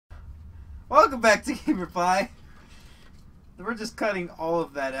Welcome back to Game Reply. We're just cutting all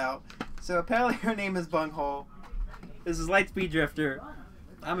of that out. So apparently her name is Bunghole. This is Lightspeed Drifter.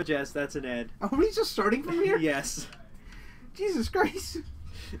 I'm a Jess, that's an Ed. Are we just starting from here? Yes. Jesus Christ.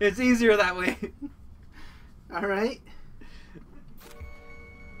 It's easier that way. Alright.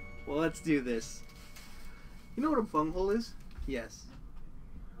 Well, let's do this. You know what a bunghole is? Yes.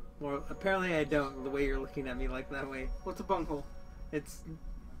 Well, apparently I don't, the way you're looking at me like that way. What's a bunghole? It's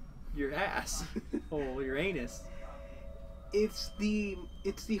your ass. Hole, your anus. It's the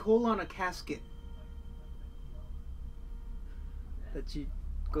hole on a casket. That you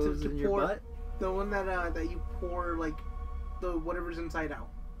goes in your butt? The one that that you pour like the whatever's inside out.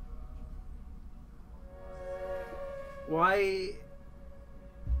 Why?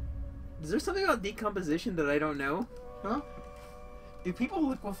 Is there something about decomposition that I don't know? Huh? Do people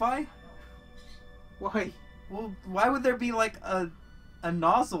liquefy? Why? Well, why would there be like a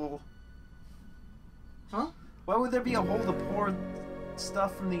nozzle? Huh? Why would there be a hole to pour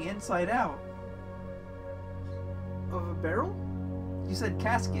stuff from the inside out? Of a barrel? You said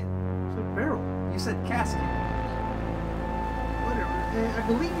casket. It's a barrel. You said casket. Whatever. I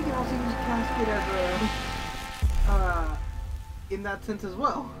believe you can also use casket as a in that sense as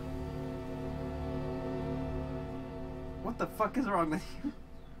well. What the fuck is wrong with you?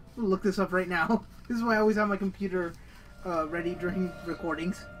 I'll look this up right now. This is why I always have my computer ready during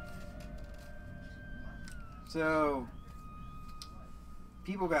recordings. So,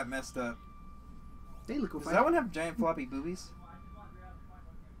 people got messed up. They look Does that one have giant floppy boobies?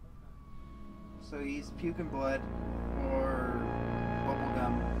 So he's puking blood or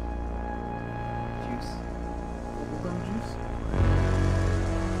bubblegum juice. Bubblegum juice?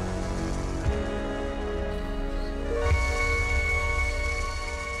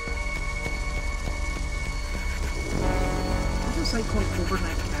 There's a site called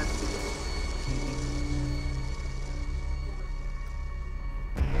Overnight Casket.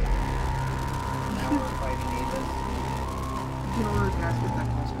 Now we're fighting Avis. You can order a casket at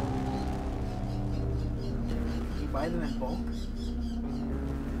Costco. You buy them in bulk?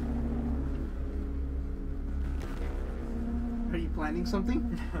 Are you planning something?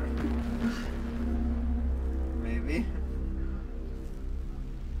 Maybe.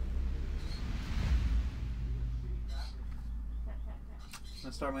 I'm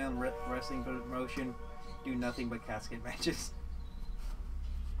gonna start my own wrestling promotion. Do nothing but casket matches.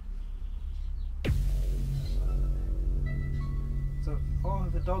 So, oh,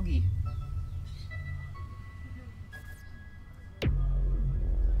 the doggy.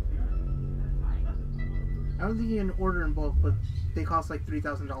 I don't think you can order in bulk, but they cost like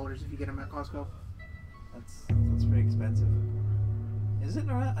 $3,000 if you get them at Costco. That's pretty expensive. Is it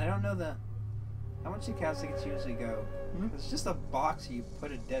not? I don't know that. How much do caskets usually go? It's just a box you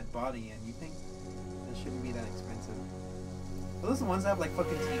put a dead body in. You think it shouldn't be that expensive? Are those the ones that have like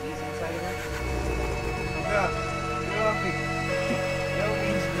fucking TVs inside of it? Oh god! Get off me! No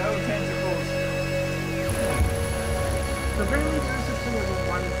means no tentacles. So apparently there's such thing as a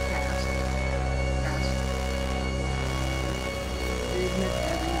one cast. Isn't it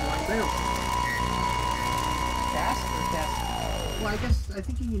every one barrel? Cast or cast? Well, I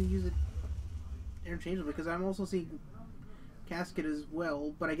think you can use it interchangeably because I'm also seeing casket as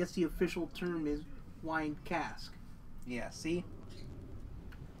well, but I guess the official term is wine cask. Yeah, see?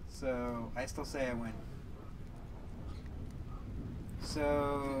 So, I still say I win.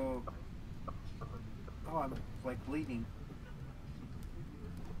 So... Oh, I'm like bleeding.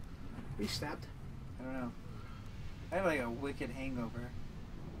 Are you stabbed? I don't know. I have like a wicked hangover.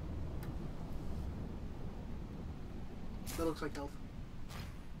 That looks like health.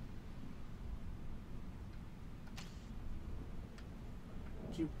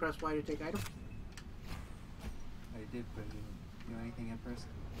 Did you press Y to take item? I did, but I didn't do anything at first.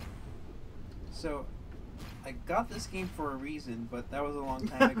 So, I got this game for a reason, but that was a long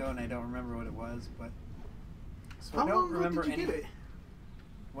time ago and I don't remember what it was, but... So How I don't long remember ago did you get it?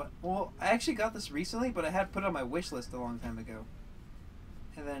 What? Well, I actually got this recently, but I had put it on my wish list a long time ago.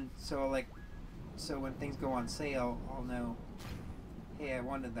 And then, so when things go on sale, I'll know, hey, I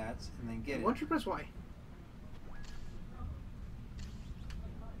wanted that, and then get it. Why don't you press Y?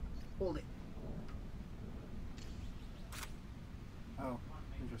 Hold it. Oh,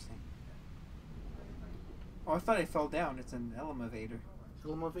 interesting. Oh, I thought I fell down. It's an elevator.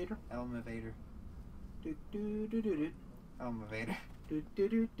 Elevator? Elevator. Do do do do do. Elevator. Do do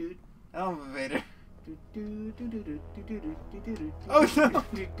do do. Elevator. Do do do do do do do do do do. Oh no!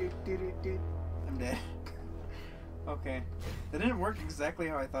 Do do do do do. I'm dead. Okay. That didn't work exactly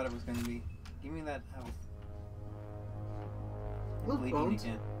how I thought it was going to be. Give me that health. Those Bleeding bones.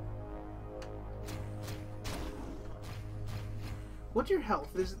 again. What's your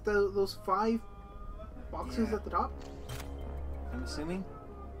health? Is it those 5 boxes Yeah. at the top? I'm assuming.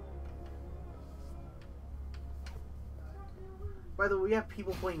 By the way, we have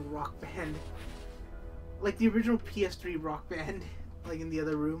people playing Rock Band. Like the original PS3 Rock Band. Like in the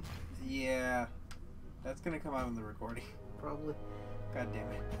other room. Yeah. That's gonna come out in the recording. Probably. God damn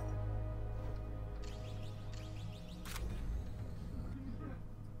it.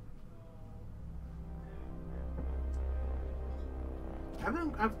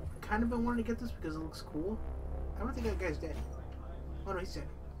 I've kind of been wanting to get this because it looks cool. I don't think that guy's dead. Oh no, he's dead.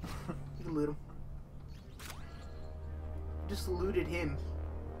 You can loot him. Just looted him.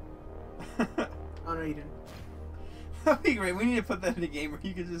 Oh no, you didn't. That'd be great. We need to put that in a game where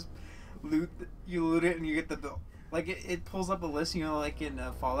you can just loot it and you get the bill. Like it pulls up a list, you know, like in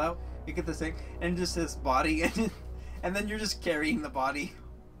Fallout, you get this thing and it just says body, and then you're just carrying the body.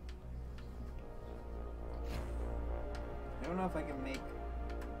 I don't know if I can make.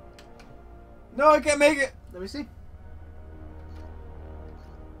 No, I can't make it. Let me see.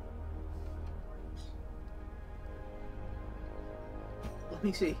 Let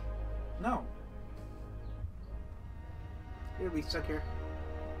me see. No. You're gonna be stuck here.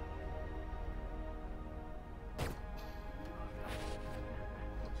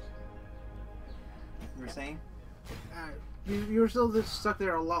 You were saying? You were still just stuck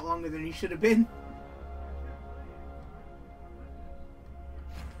there a lot longer than you should have been.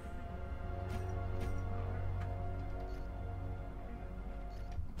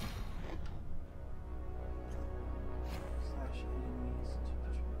 Slash enemies.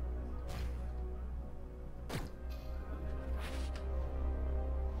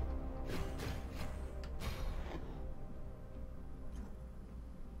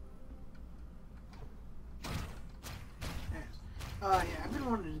 Yeah, I've been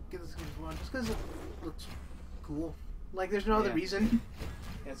wanting to get this game as well, just because it looks cool. Like, there's no other Yeah. reason.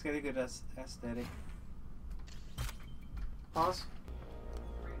 Yeah, it's got a good aesthetic. Pause.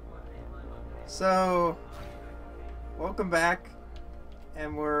 So, welcome back,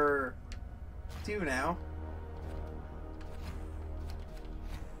 and we're 2 now.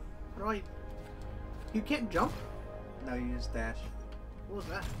 How do I... You can't jump? No, you just dash. What was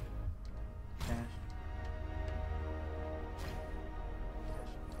that? Dash.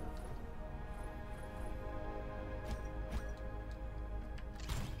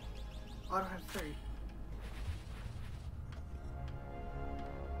 Oh, I don't have 3.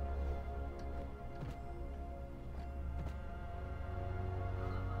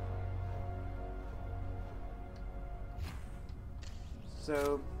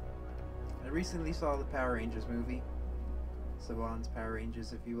 So, I recently saw the Power Rangers movie. Saban's Power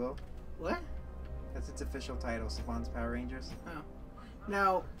Rangers, if you will. What? That's its official title, Saban's Power Rangers. Oh.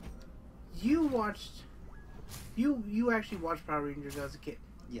 Now, you watched... You actually watched Power Rangers as a kid.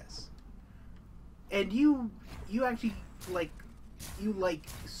 Yes. And you actually like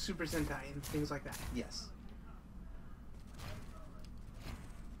Super Sentai and things like that. Yes.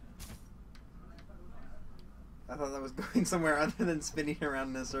 I thought that was going somewhere other than spinning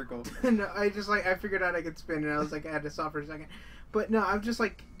around in a circle. No, I figured out I could spin and I was like, I had to stop for a second. But no, I'm just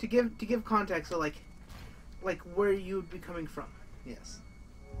like to give context of like where you would be coming from. Yes.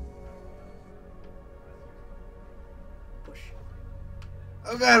 Push.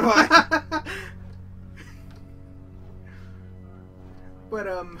 Oh god, why? But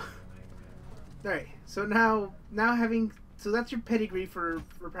alright, so now that's your pedigree for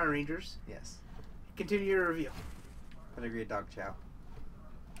Power Rangers. Yes. Continue your review. Pedigree dog chow.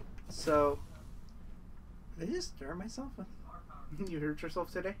 So, did I just stir myself? You hurt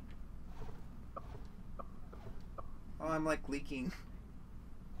yourself today? Oh, I'm like leaking.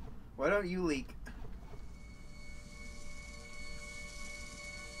 Why don't you leak?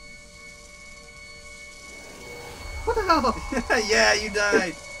 What the hell? Yeah, you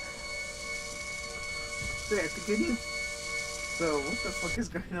died. So yeah, continue. So, what the fuck is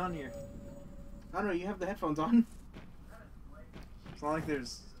going on here? I don't know, you have the headphones on. It's not like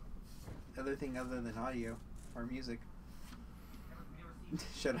there's other thing other than audio or music.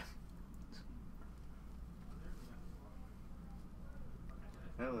 Shut up.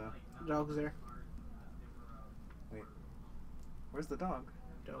 Hello. The dog's there. Wait. Where's the dog?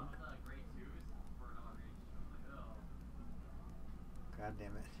 Dog. God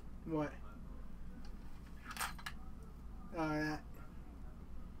damn it. What? That.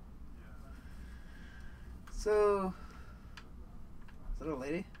 So, is that a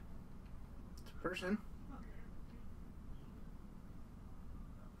lady? It's a person. I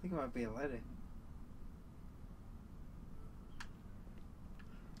think it might be a lady.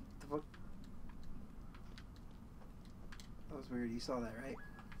 The fuck? That was weird. You saw that, right?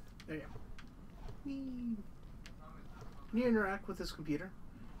 There you go. Can you interact with this computer?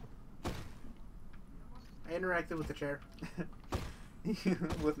 I interacted with the chair.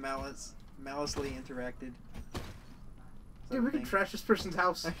 With malice. Malicely interacted. Dude, we can trash this person's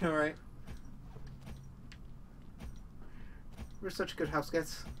house. I know, right? We're such good house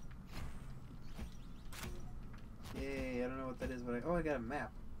guests. Yay, I don't know what that is, but I got a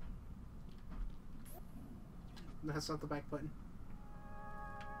map. That's not the back button.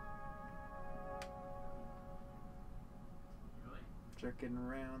 Checking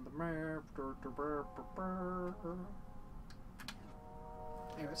around the map.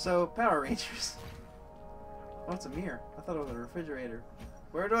 Anyway. So, Power Rangers. Oh, it's a mirror. I thought it was a refrigerator.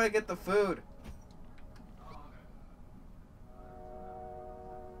 Where do I get the food?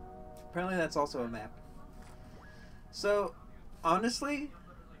 Apparently that's also a map. So, honestly,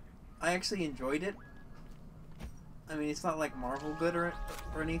 I actually enjoyed it. I mean, it's not like Marvel good or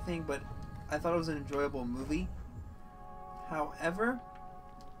anything, but I thought it was an enjoyable movie. However,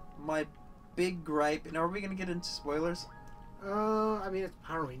 my big gripe, and are we going to get into spoilers? I mean, it's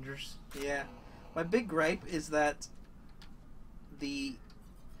Power Rangers. Yeah. My big gripe is that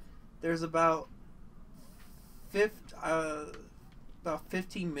there's about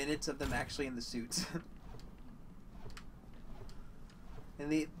 15 minutes of them actually in the suits.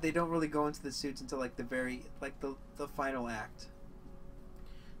 And they don't really go into the suits until like the final act.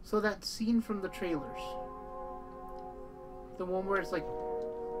 So that scene from the trailers, the one where it's like,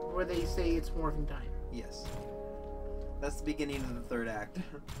 where they say it's morphing time. Yes. That's the beginning of the third act.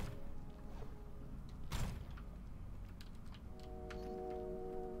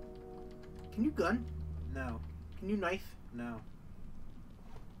 Can you gun? No. Can you knife? No.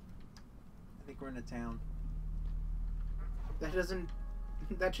 I think we're in a town. That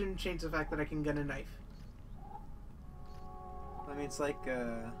shouldn't change the fact that I can gun a knife. I mean, it's like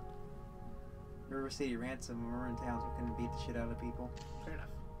River City Ransom. When we're in towns, we can beat the shit out of people. Fair enough.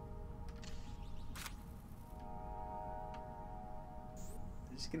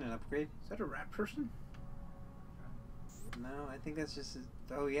 Just get an upgrade. Is that a rat person? No, I think that's just...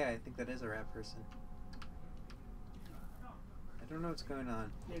 Oh yeah, I think that is a rat person. I don't know what's going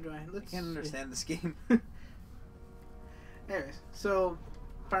on. Neither do I. I can't understand this game. Anyways, so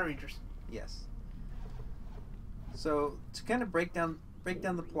Power Rangers. Yes. So to kind of break down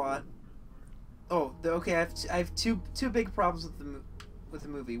the plot. Oh, okay. I have two big problems with the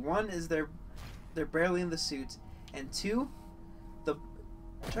movie. One is they're barely in the suits, and two,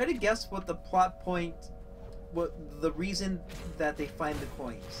 try to guess what the plot point, what the reason that they find the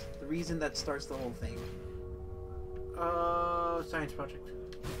coins, the reason that starts the whole thing. Science project.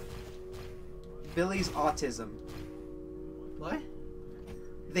 Billy's autism. What?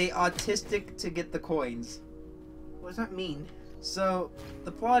 They autistic to get the coins. What does that mean? So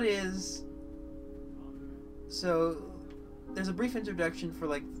the plot is, so there's a brief introduction for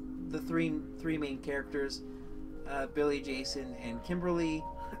like the three main characters, Billy, Jason, and Kimberly.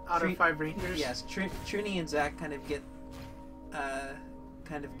 Out of 5 Rangers. Yes, Trini and Zach kind of get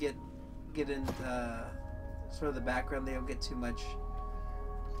in sort of the background. They don't get too much,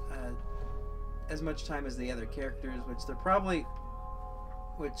 as much time as the other characters,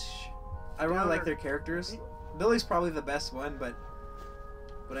 which I really like their characters. Billy's probably the best one, but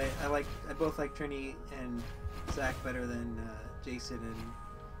I both like Trini and Zach better than Jason and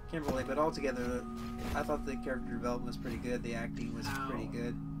Kimberly. But altogether, I thought the character development was pretty good. The acting was pretty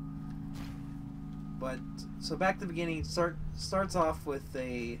good. But so back to the beginning, starts off with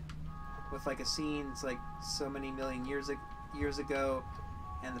like a scene. It's like so many million years ago,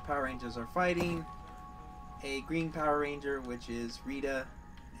 and the Power Rangers are fighting a green Power Ranger, which is Rita,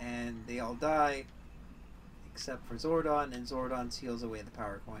 and they all die except for Zordon, and Zordon seals away the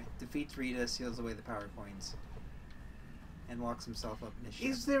power coin. Defeats Rita, seals away the power coins, and locks himself up in a ship.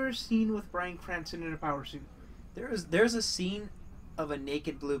 Is there a scene with Bryan Cranston in a power suit? There's a scene of a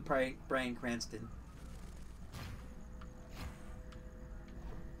naked blue Bryan Cranston.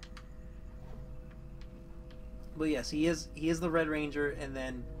 But yes, he is the Red Ranger, and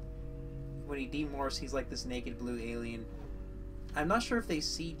then when he demorphs, he's like this naked blue alien. I'm not sure if they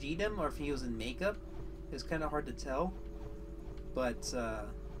CG'd him or if he was in makeup. It was kind of hard to tell, but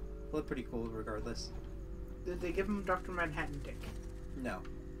looked pretty cool regardless. Did they give him Dr. Manhattan dick? No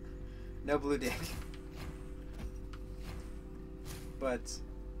blue dick. But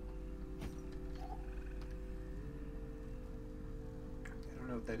I don't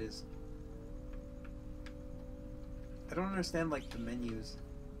know what that is. I don't understand like the menus.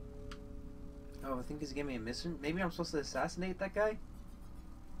 Oh, I think he's giving me a mission. Maybe I'm supposed to assassinate that guy?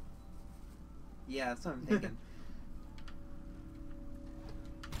 Yeah, that's what I'm thinking.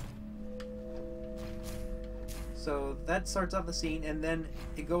 So that starts off the scene, and then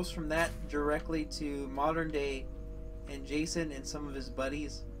it goes from that directly to modern day, and Jason and some of his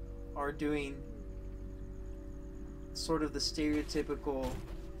buddies are doing sort of the stereotypical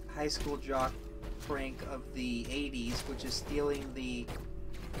high school jock prank of the 80s, which is stealing the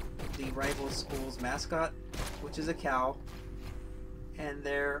rival school's mascot, which is a cow, and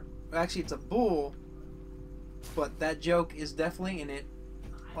actually it's a bull, but that joke is definitely in it.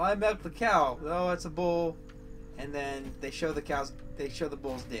 Oh, I milked the cow. Oh, it's a bull. And then they show the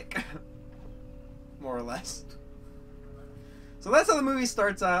bull's dick. More or less. So that's how the movie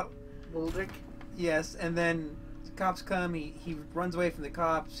starts out. Bull dick? Yes, and then the cops come, he runs away from the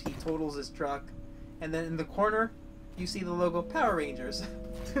cops, he totals his truck, and then in the corner, you see the logo Power Rangers.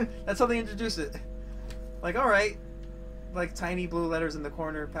 That's how they introduce it. Like, alright. Like, tiny blue letters in the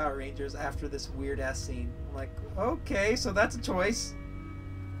corner, Power Rangers, after this weird-ass scene. I'm like, okay, so that's a choice.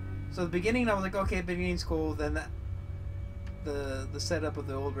 So the beginning, I was like, okay, beginning's cool. Then the setup of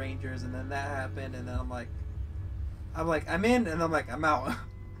the old Rangers, and then that happened, and then I'm like, I'm in, and I'm like, I'm out.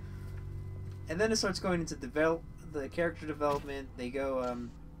 And then it starts going into the character development. They go,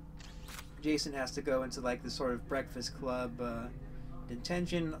 Jason has to go into like this sort of breakfast club,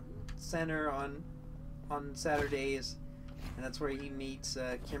 detention center on Saturdays, and that's where he meets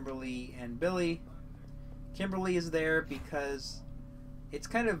Kimberly and Billy. Kimberly is there because it's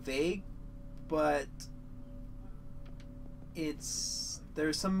kind of vague, but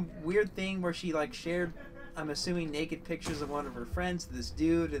there's some weird thing where she like shared, I'm assuming, naked pictures of one of her friends to this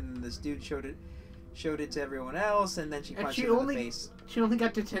dude, and this dude showed it to everyone else, and then she punched him in the face. She only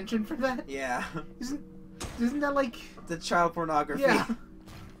got detention for that? Yeah. Isn't that like the child pornography? Yeah.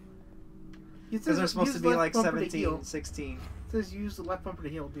 Because they're supposed to be like 17, 16. It says use the left bumper to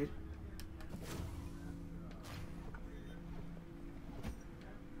heal, dude.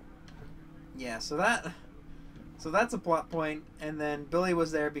 Yeah, so that's a plot point, and then Billy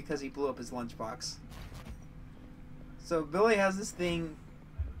was there because he blew up his lunchbox. So Billy has this thing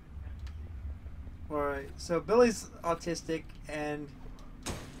so Billy's autistic, and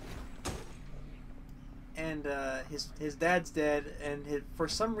his dad's dead, and for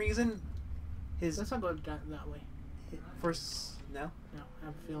some reason Let's not go that way. No? No, I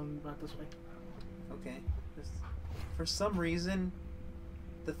have a feeling about this way. Okay. For some reason,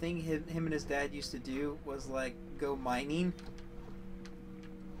 the thing him and his dad used to do was like go mining.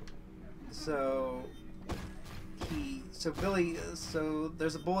 So there's a bully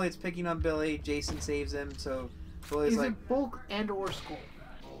that's picking on Billy. Jason saves him. So Billy's like, it Bulk and or Skull?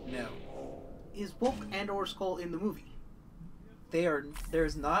 No. Is Bulk and or Skull in the movie?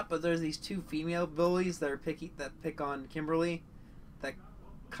 There's not, but there's these two female bullies that pick on Kimberly, that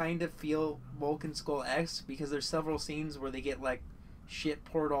kind of feel Bulk and Skull-esque, because there's several scenes where they get like shit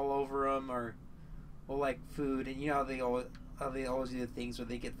poured all over them, or like food, and you know how they always do the things where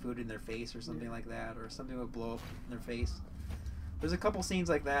they get food in their face or something like that, or something would blow up in their face. There's a couple scenes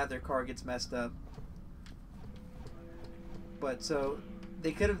like that. Their car gets messed up, but so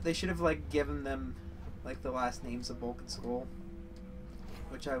they should have like given them like the last names of Bulk and Skull,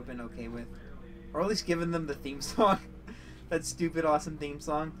 which I would have been okay with, or at least given them the theme song. That stupid awesome theme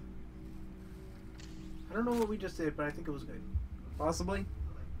song. I don't know what we just did, but I think it was good. Possibly.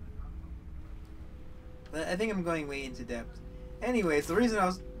 I think I'm going way into depth. Anyways, the reason I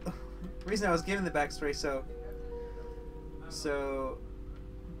was given the backstory, so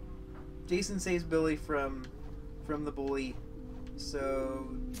Jason saves Billy from the bully. So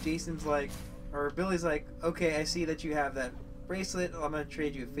Jason's like, or Billy's like, okay, I see that you have that bracelet. I'm gonna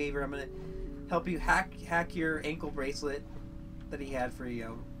trade you a favor. I'm gonna help you hack your ankle bracelet that he had for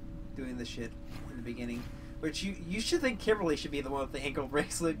doing the shit in the beginning. Which you should think Kimberly should be the one with the ankle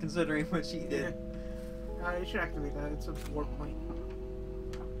bracelet, considering what she did. You should activate that. It's a war point.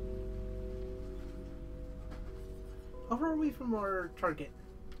 How far are we from our target?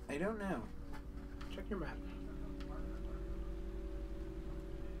 I don't know. Check your map.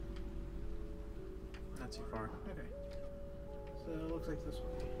 Not too far. Okay. So it looks like this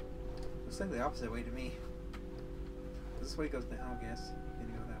way. Looks like the opposite way to me. This way goes down, I guess. You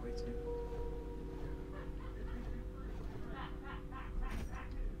can go that way too.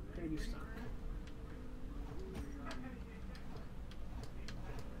 Gonna be stuck.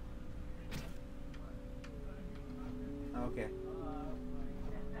 Okay.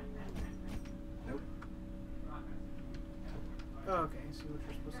 Nope. Oh, okay. I see what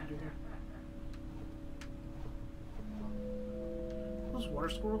you're supposed to do here. Those water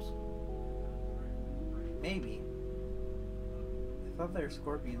squirrels? Maybe. I thought they were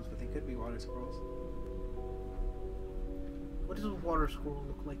scorpions, but they could be water squirrels. What does a water squirrel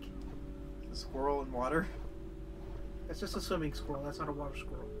look like? A squirrel in water? That's just a swimming squirrel. That's not a water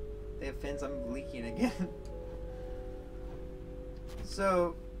squirrel. They have fins. I'm leaking again.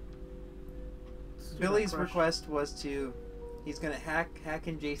 So Billy's request was he's gonna hack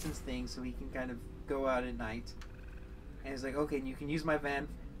in Jason's thing so he can kind of go out at night. And he's like, okay, you can use my van.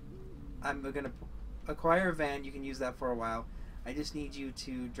 I'm gonna acquire a van. You can use that for a while. I just need you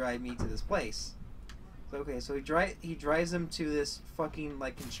to drive me to this place. So, okay, so he drives him to this fucking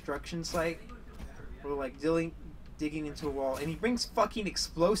like construction site. We're like digging into a wall, and he brings fucking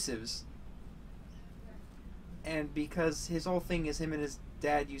explosives. And because his whole thing is him and his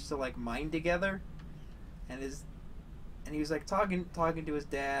dad used to like mine together, and he was like talking to his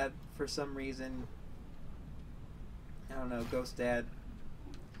dad for some reason. I don't know, ghost dad.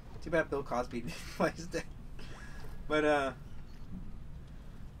 Too bad Bill Cosby didn't play his dad. But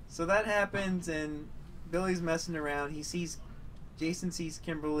so that happens, and Billy's messing around. Jason sees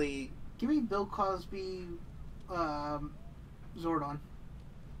Kimberly. Give me Bill Cosby, Zordon.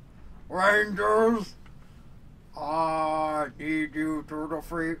 Rangers, I need you to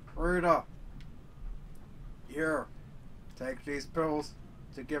defeat Rita. Here, take these pills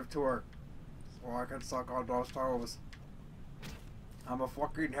to give to her, so I can suck on those toes. I'm a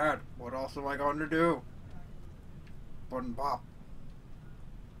fucking head. What else am I going to do? Button pop.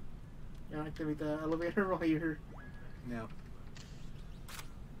 You don't activate the elevator while you're... No.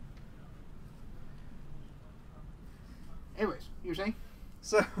 Anyways, you were saying?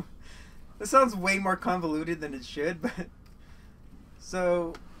 So, this sounds way more convoluted than it should, but...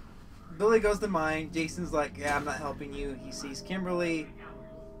 So, Billy goes to mine. Jason's like, yeah, I'm not helping you. He sees Kimberly.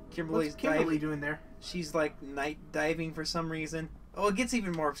 What's Kimberly doing there? She's like night diving for some reason. Oh, it gets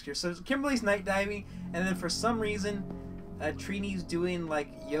even more obscure. So Kimberly's night diving, and then for some reason, Trini's doing like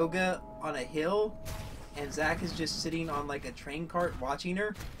yoga on a hill, and Zach is just sitting on like a train cart watching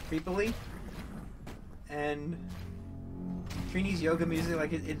her creepily. And Trini's yoga music,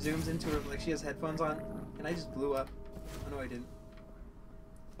 like it zooms into her, like she has headphones on, and I just blew up. Oh no, I didn't.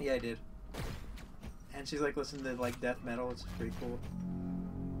 Yeah, I did. And she's like listening to like death metal, which is pretty cool.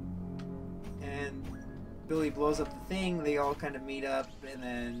 And Billy blows up the thing, they all kind of meet up, and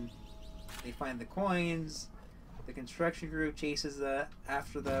then they find the coins. The construction crew chases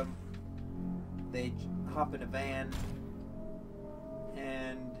after them. They hop in a van.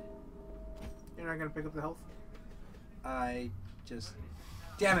 And... You're not going to pick up the health? I just...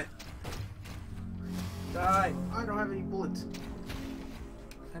 Damn it! Die! I don't have any bullets.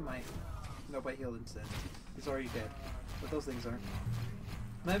 I might. Nope, I healed instead. He's already dead. But those things aren't.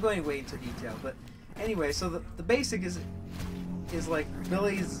 I'm not going way into detail, but anyway, so the basic is like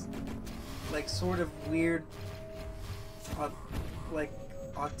Billy's like sort of weird, like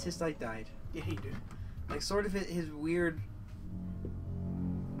autistic. I died. Yeah, he did. Like sort of his weird.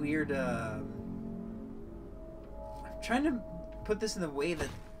 I'm trying to put this in a way that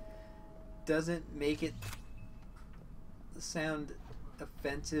doesn't make it sound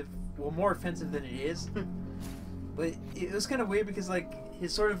offensive. Well, more offensive than it is. But it was kind of weird because like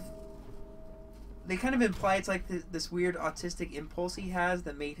his sort of, they kind of imply it's like this weird autistic impulse he has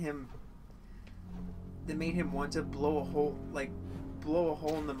that made him want to blow a hole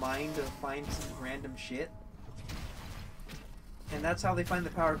in the mine to find some random shit. And that's how they find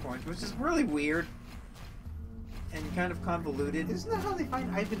the power coins, which is really weird and kind of convoluted. Isn't that how they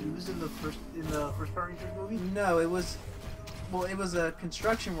find Ivan Ooze in the first Power Rangers movie? No, it was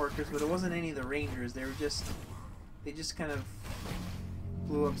construction workers, but it wasn't any of the Rangers. They just kind of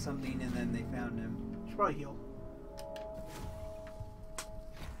blew up something and then they found him. Should probably heal.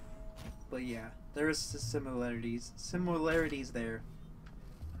 But yeah, there is similarities there.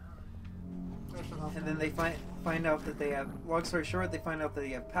 And then they find out that they have, long story short, they find out that they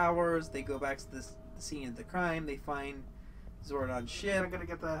have powers. They go back to the scene of the crime. They find Zordon's ship. Am I gonna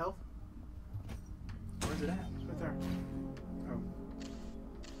get the health? Where's it at? It's right there. Oh.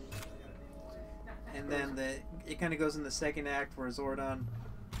 And then it kind of goes in the second act where Zordon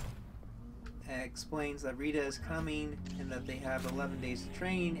explains that Rita is coming and that they have 11 days to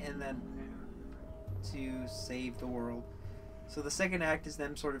train and then to save the world. So the second act is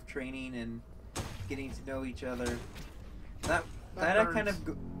them sort of training and getting to know each other. That act kind of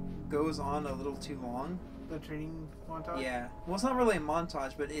goes on a little too long. The training montage? Yeah. Well, it's not really a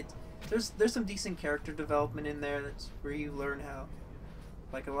montage, but there's some decent character development in there. That's where you learn how,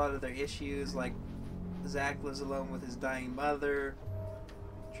 like, a lot of their issues, like Zach lives alone with his dying mother.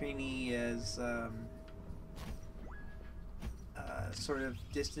 Trini is sort of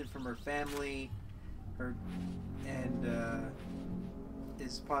distant from her family, and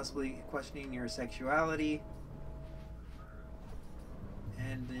is possibly questioning her sexuality.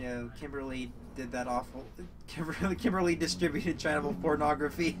 And Kimberly did that awful Kimberly distributed child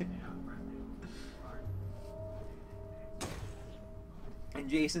pornography. And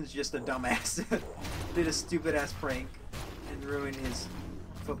Jason's just a dumbass. Did a stupid ass prank and ruined his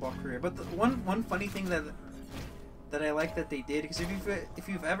football career. But the one funny thing that I like that they did, because if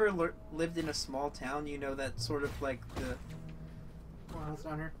you've ever lived in a small town, you know that sort of like the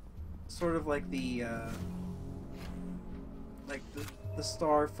sort of like the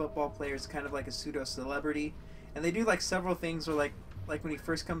star football player is kind of like a pseudo celebrity, and they do like several things where like when he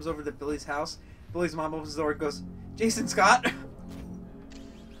first comes over to Billy's house, Billy's mom opens the door and goes, "Jason Scott."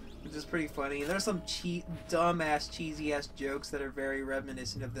 Which is pretty funny. And there's some dumb-ass, cheesy-ass jokes that are very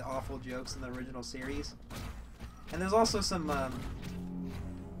reminiscent of the awful jokes in the original series. And there's also some more,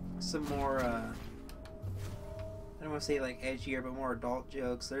 I don't want to say like edgier, but more adult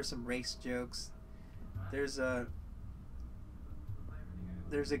jokes. There's some race jokes. There's a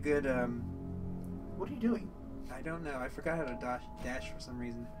good, What are you doing? I don't know. I forgot how to dash for some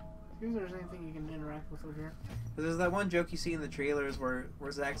reason. See if there's anything you can interact with over here. But there's that one joke you see in the trailers where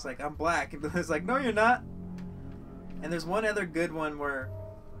Zach's like, "I'm black," and Billy's like, "No, you're not." And there's one other good one where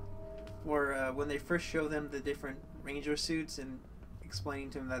when they first show them the different Ranger suits and explaining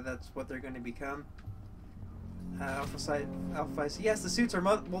to them that that's what they're going to become, Alpha says, "Yes, the suits are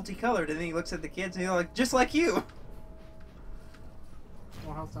multicolored," and then he looks at the kids and he's like, "Just like you."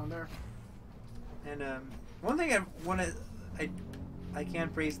 More house down there. And one thing I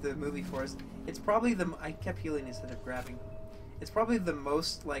can't praise the movie for is it's probably I kept healing instead of grabbing. It's probably the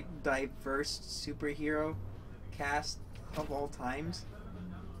most like diverse superhero cast of all times.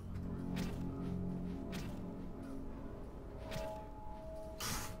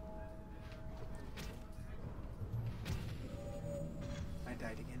 I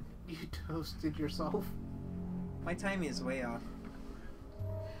died again. You toasted yourself. My timing is way off.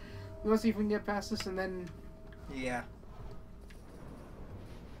 You want to see if we can get past this and then... Yeah.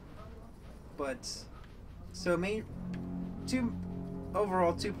 But, so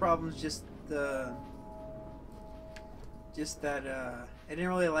overall two problems, just that I didn't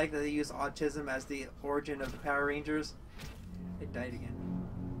really like that they used autism as the origin of the Power Rangers. It died again.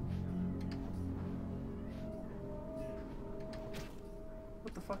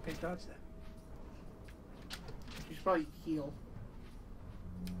 What the fuck? I dodged that. You should probably heal.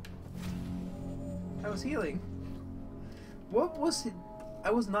 I was healing. What was it?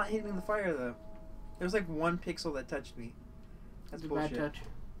 I was not hitting the fire though. There was like one pixel that touched me. That's bullshit. Bad touch.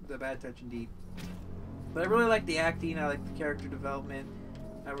 The bad touch indeed. But I really like the acting. I like the character development.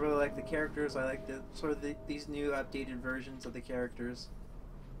 I really like the characters. I like these new updated versions of the characters.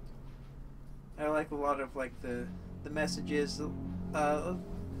 I like a lot of like the messages. A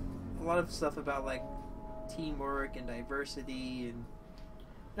lot of stuff about like teamwork and diversity and.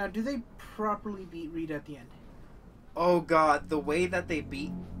 Now, do they properly beat Rita at the end? Oh god, the way that they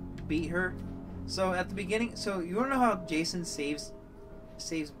beat her. So at the beginning, so you wanna know how Jason saves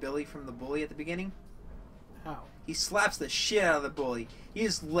Billy from the bully at the beginning? How? He slaps the shit out of the bully. He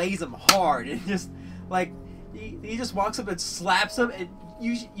just lays him hard and just like he just walks up and slaps him, and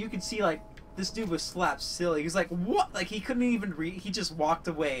you can see like this dude was slapped silly. He's like, what? Like he couldn't even he just walked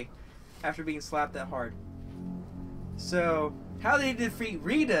away after being slapped that hard. So how they defeat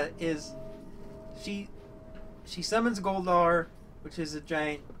Rita is she summons Goldar, which is a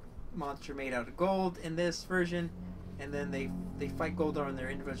giant monster made out of gold in this version, and then they fight Goldar in their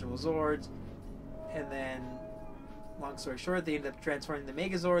individual Zords, and then long story short, they end up transforming the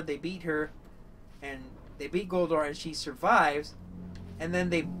Megazord. They beat her, and they beat Goldar, and she survives, and then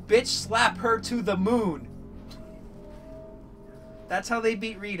they bitch slap her to the moon. That's how they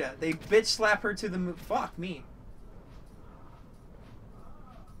beat Rita. They bitch slap her to the moon. Fuck me.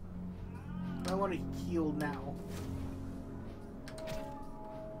 I want to heal now.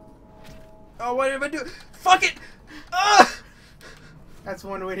 Oh, what did I do? Fuck it! Ugh! That's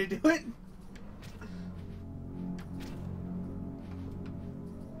one way to do it.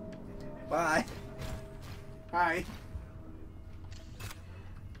 Bye. Hi.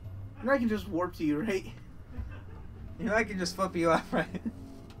 And I can just warp to you, right? You know, I can just flip you off, right?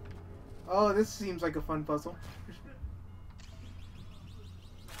 Oh, this seems like a fun puzzle.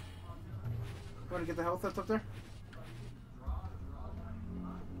 You want to get the health that's up there?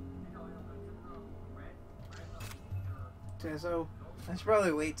 Okay, so... I should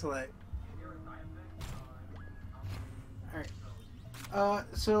probably wait till I... Alright.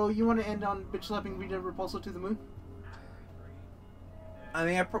 So you want to end on bitch slapping Rita Repulso to the moon? I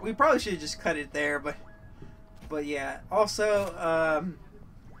mean, we probably should have just cut it there, but yeah. Also,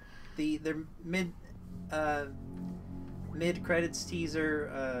 the mid credits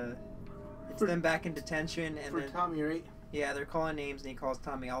teaser, them back in detention, and for then Tommy, right? yeah, they're calling names, and he calls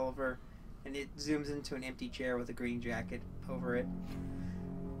Tommy Oliver, and it zooms into an empty chair with a green jacket over it,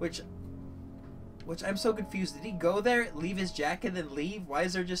 which I'm so confused. Did he go there, leave his jacket, then leave? Why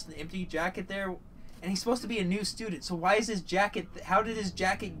is there just an empty jacket there? And he's supposed to be a new student, so why is his jacket? How did his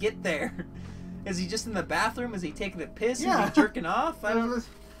jacket get there? Is he just in the bathroom? Is he taking a piss? Yeah. Is he jerking off? I don't.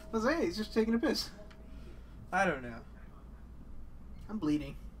 Let's say he's just taking a piss. I don't know. I'm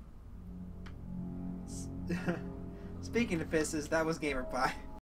bleeding. Speaking of pisses, that was Gamer Pie.